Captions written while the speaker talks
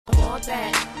want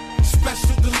that.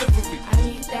 Special delivery. I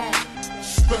need that.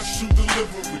 Special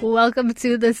delivery. Welcome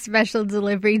to the Special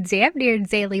Delivery Damn Near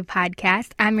Daily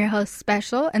podcast. I'm your host,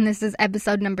 Special, and this is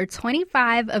episode number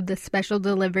 25 of the Special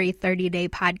Delivery 30-Day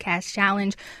Podcast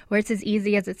Challenge, where it's as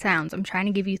easy as it sounds. I'm trying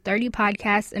to give you 30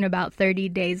 podcasts in about 30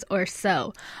 days or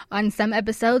so. On some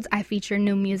episodes, I feature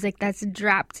new music that's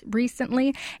dropped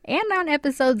recently, and on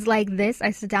episodes like this,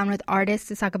 I sit down with artists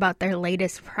to talk about their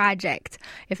latest project.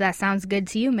 If that sounds good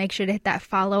to you, make sure to hit that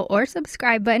follow or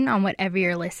subscribe button on whatever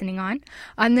you're listening on.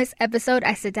 On this episode,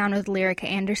 I sit down with Lyrica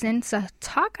Anderson to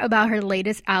talk about her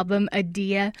latest album,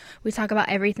 Adia. We talk about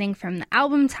everything from the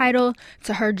album title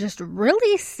to her just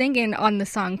really singing on the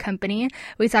song Company.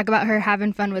 We talk about her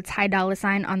having fun with Ty Dolla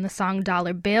 $ign on the song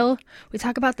Dollar Bill. We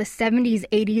talk about the 70s,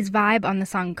 80s vibe on the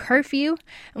song Curfew.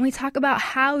 And we talk about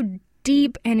how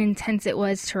deep and intense it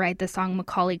was to write the song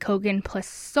Macaulay Culkin, plus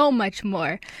so much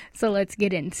more. So let's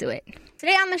get into it.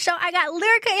 Today on the show, I got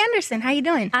Lyrica Anderson. How you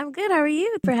doing? I'm good. How are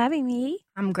you? For having me.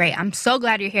 I'm great. I'm so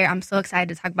glad you're here. I'm so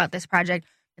excited to talk about this project.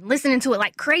 Been listening to it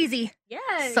like crazy.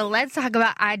 Yes. So let's talk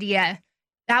about Adia.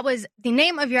 That was the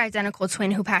name of your identical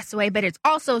twin who passed away, but it's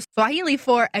also Swahili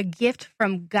for a gift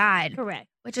from God. Correct.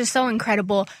 Which is so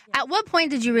incredible. Yeah. At what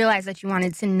point did you realize that you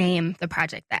wanted to name the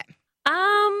project that?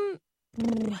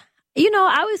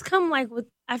 I always come with,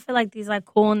 I feel like these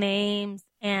cool names,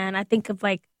 and I think of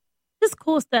just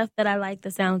cool stuff that I like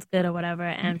that sounds good or whatever.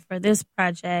 And for this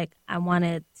project, I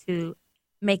wanted to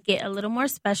make it a little more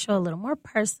special, a little more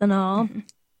personal. Mm-hmm.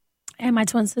 And my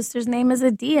twin sister's name is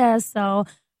Adia, so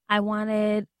I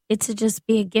wanted it to just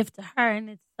be a gift to her. And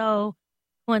it's so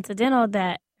coincidental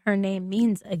that her name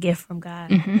means a gift from God.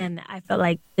 Mm-hmm. And I felt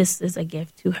like this is a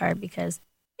gift to her because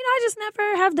I just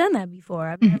never have done that before.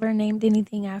 I've never named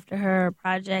anything after her, a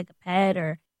project, a pet,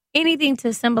 or anything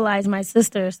to symbolize my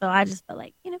sister. So I just felt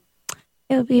like, it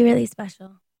would be really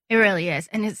special. It really is.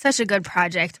 And it's such a good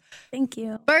project. Thank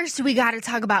you. First, we got to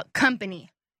talk about Company.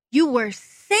 You were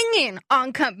singing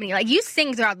on Company. You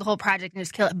sing throughout the whole project and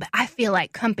just kill it. But I feel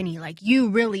like Company, you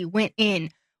really went in.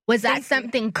 Was that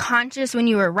something conscious when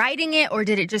you were writing it, or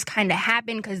did it just kind of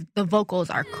happen? Because the vocals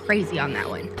are crazy on that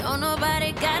one. Don't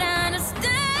nobody gotta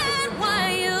understand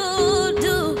why you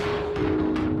do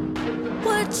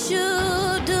what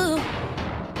you do.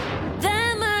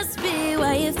 That must be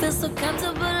why you feel so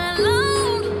comfortable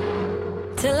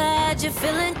alone. Till I had you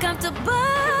feeling comfortable,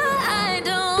 I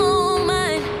don't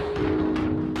mind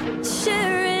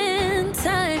sharing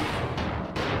time.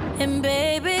 And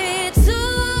baby,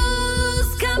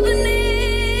 two's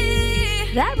company.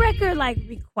 That record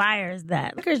requires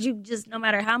that. Because you just, no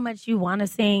matter how much you want to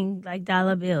sing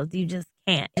dollar bills, you just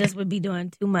can't. It just would be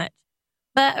doing too much.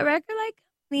 But a record like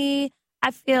Company, I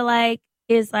feel like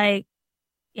is it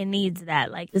needs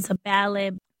that. It's a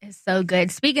ballad. It's so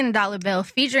good. Speaking of Dollar Bill,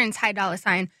 featuring Ty Dolla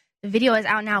 $ign, the video is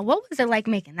out now. What was it like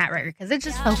making that record? Because it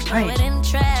just felt fun. I'ma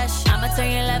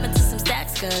turn your love into some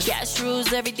stacks, cause cash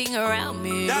rules everything around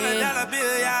me. Dollar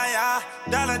bill, yeah,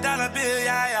 yeah. Dollar bill,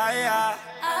 yeah,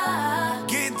 yeah.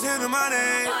 Getting to the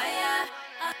money.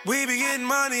 We be getting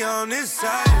money on this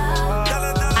side.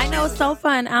 I know, it's so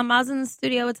fun. I was in the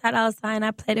studio with Ty Dolla $ign. I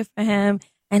played it for him.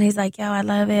 And he's like, yo, I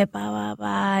love it, blah, blah,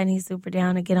 blah. And he's super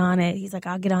down to get on it. He's like,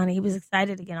 I'll get on it. He was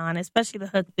excited to get on it, especially the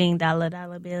hook being dollar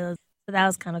bills. So that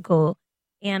was kind of cool.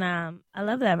 And I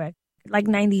love that record.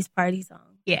 90s party song.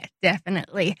 Yeah,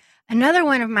 definitely. Another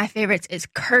one of my favorites is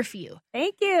Curfew.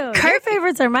 Thank you. Your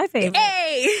favorites are my favorites.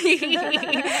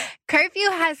 Hey!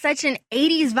 Curfew has such an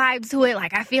 80s vibe to it.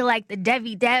 I feel like the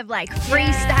Devi Dev,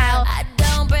 freestyle. I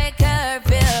don't break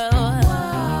curfew.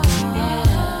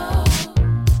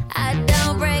 I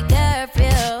don't break curfew.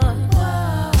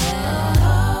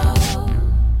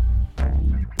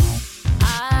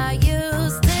 Are you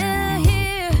still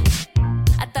here?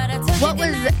 I thought I told you. What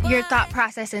was your thought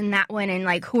process in that one, and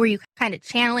who were you kind of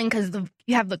channeling? Because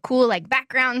you have the cool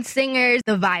background singers.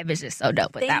 The vibe is just so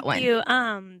dope with that one. Thank you.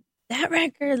 That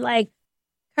record,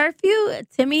 Curfew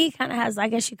to me kind of has, I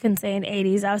guess you can say, an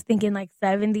 80s. I was thinking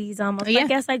 70s almost. Yeah. I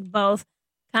guess both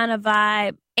kind of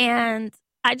vibe. And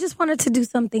I just wanted to do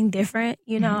something different.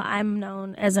 I'm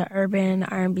known as an urban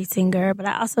R&B singer, but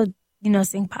I also,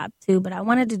 sing pop too. But I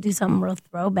wanted to do something real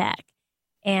throwback.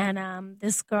 And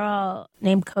this girl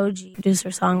named Koji, producer,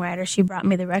 songwriter, she brought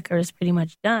me the record. It's pretty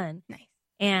much done. Nice.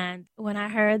 And when I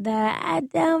heard that, I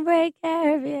don't break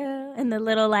curfew, and the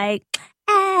little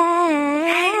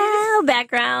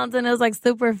backgrounds, and it was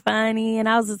super funny, and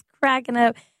I was just cracking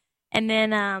up. And then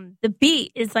the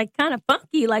beat is kind of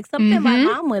funky, something my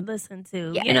mom would listen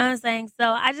to. Yeah. You know what I'm saying? So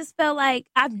I just felt like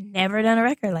I've never done a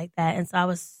record like that, and so I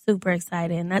was super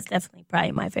excited, and that's definitely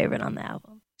probably my favorite on the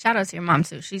album. Shout out to your mom,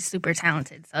 too. She's super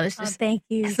talented. So it's just, thank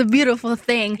you. It's a beautiful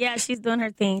thing. Yeah, she's doing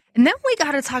her thing. And then we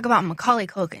got to talk about Macaulay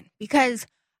Culkin, because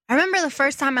I remember the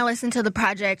first time I listened to the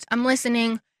project, I'm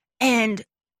listening, and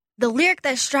the lyric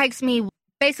that strikes me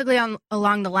basically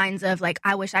along the lines of, like,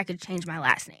 I wish I could change my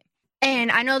last name.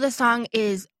 And I know the song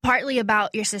is partly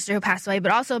about your sister who passed away,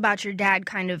 but also about your dad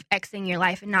kind of Xing your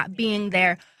life and not being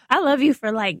there. I love you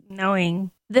for, like, knowing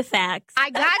the facts.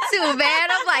 I got to, man.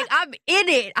 I'm like, I'm in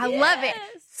it. I love it.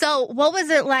 So what was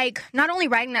it like, not only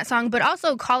writing that song, but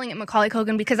also calling it Macaulay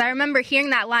Culkin? Because I remember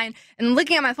hearing that line and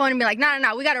looking at my phone and be like,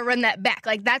 no, we got to run that back.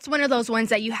 Like, that's one of those ones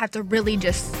that you have to really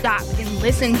just stop and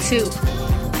listen to.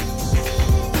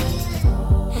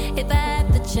 If I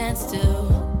had the chance to,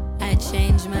 I'd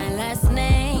change my last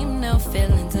name. No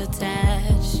feelings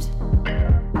attached.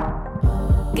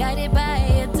 Guided by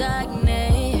a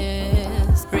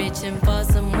darkness, reaching for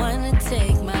someone to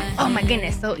take my hand. Oh, my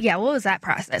goodness. So, yeah, what was that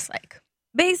process like?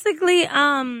 Basically,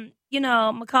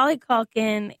 Macaulay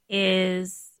Culkin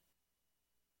is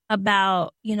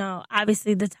about,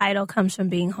 obviously the title comes from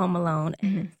being home alone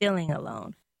and feeling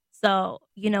alone. So,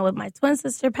 with my twin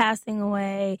sister passing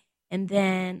away and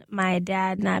then my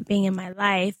dad not being in my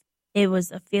life, it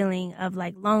was a feeling of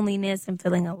like loneliness and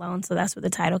feeling alone. So that's where the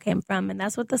title came from. And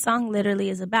that's what the song literally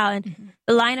is about. And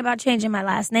the line about changing my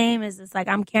last name is it's like,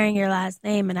 I'm carrying your last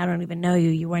name and I don't even know you.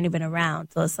 You weren't even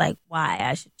around. So it's like, why?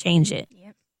 I should change it.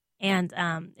 Yep. And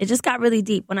it just got really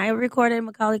deep. When I recorded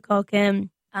Macaulay Culkin,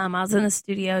 I was in the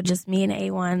studio, just me and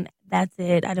A1. That's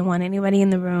it. I didn't want anybody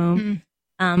in the room.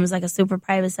 It was like a super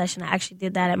private session. I actually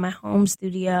did that at my home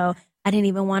studio. I didn't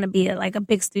even want to be at like a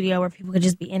big studio where people could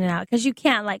just be in and out because you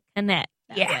can't like connect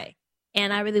that way.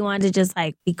 And I really wanted to just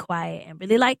like be quiet and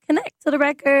really like connect to the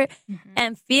record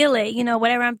and feel it,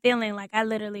 whatever I'm feeling. Like I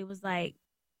literally was like,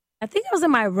 I think I was in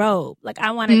my robe. Like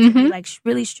I wanted to be like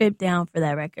really stripped down for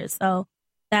that record. So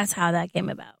that's how that came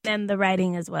about. And the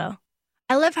writing as well.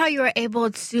 I love how you were able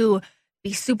to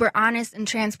be super honest and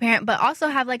transparent, but also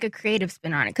have like a creative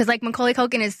spin on it. Because like Macaulay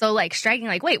Culkin is so like striking,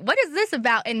 like, wait, what is this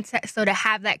about? And so to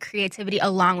have that creativity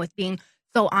along with being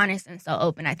so honest and so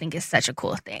open, I think is such a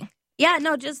cool thing. Yeah,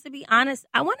 no, just to be honest,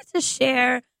 I wanted to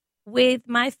share with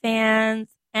my fans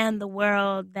and the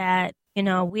world that,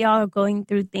 we all are going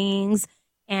through things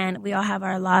and we all have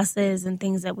our losses and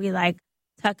things that we like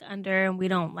tuck under and we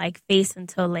don't like face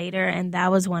until later. And that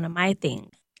was one of my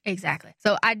things. Exactly.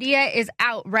 So Idea is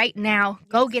out right now.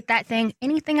 Go get that thing.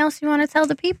 Anything else you want to tell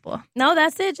the people? No,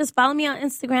 that's it. Just follow me on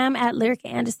Instagram at Lyrica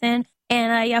Anderson.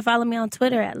 And follow me on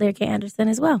Twitter at Lyrica Anderson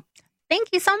as well. Thank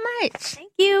you so much.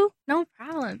 Thank you. No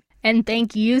problem. And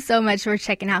thank you so much for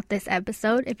checking out this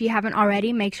episode. If you haven't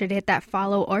already, make sure to hit that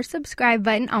follow or subscribe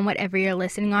button on whatever you're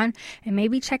listening on. And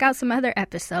maybe check out some other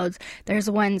episodes. There's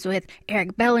ones with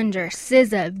Eric Bellinger,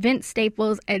 SZA, Vince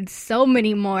Staples, and so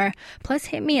many more. Plus,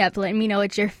 hit me up. Let me know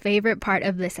what your favorite part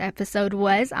of this episode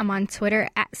was. I'm on Twitter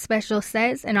at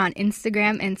SpecialSays and on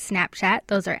Instagram and Snapchat.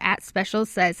 Those are at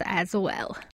SpecialSays as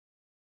well.